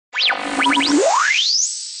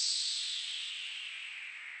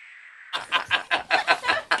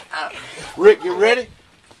Rick, you ready?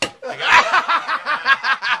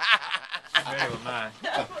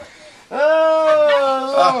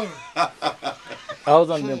 Oh. I was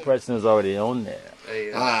under the impression it was already on there.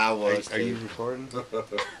 Hey, I was. Are you recording?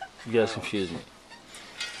 You guys confused me.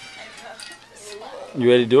 You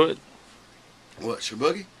ready to do it? What,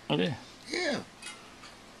 Shaboogie? Okay. Yeah.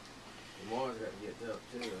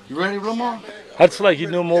 You ready, Lamar? I just feel like you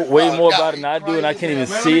know way more about it than I do, and I can't even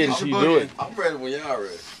see it until you do it. I'm ready when y'all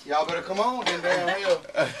ready. Y'all better come on then, damn hell.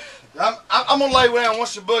 I'm gonna lay down one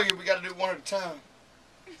Shaboogie. We gotta do it one at a time.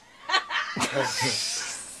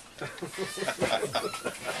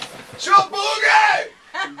 Shaboogie!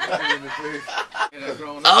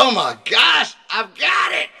 Oh my gosh, I've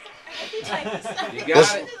got it! You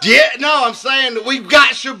got it? Yeah, no, I'm saying that we've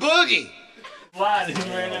got Shaboogie. You know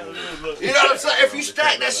what I'm saying? If you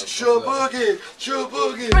stack that Shaboogie,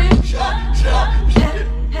 Shaboogie, Shaboogie.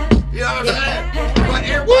 You know what I'm saying? But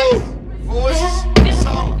everybody's voices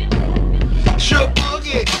solid.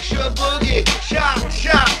 Shaboogie, Shaboogie, shot,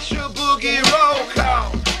 shot, Shaboogie, roll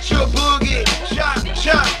call. Shaboogie, shot,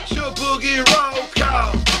 shot, Shaboogie, roll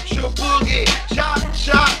call. Shaboogie, shot,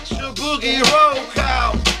 shot, Shaboogie, roll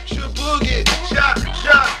call. Shaboogie, shot,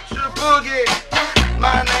 shot, Shaboogie.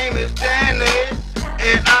 My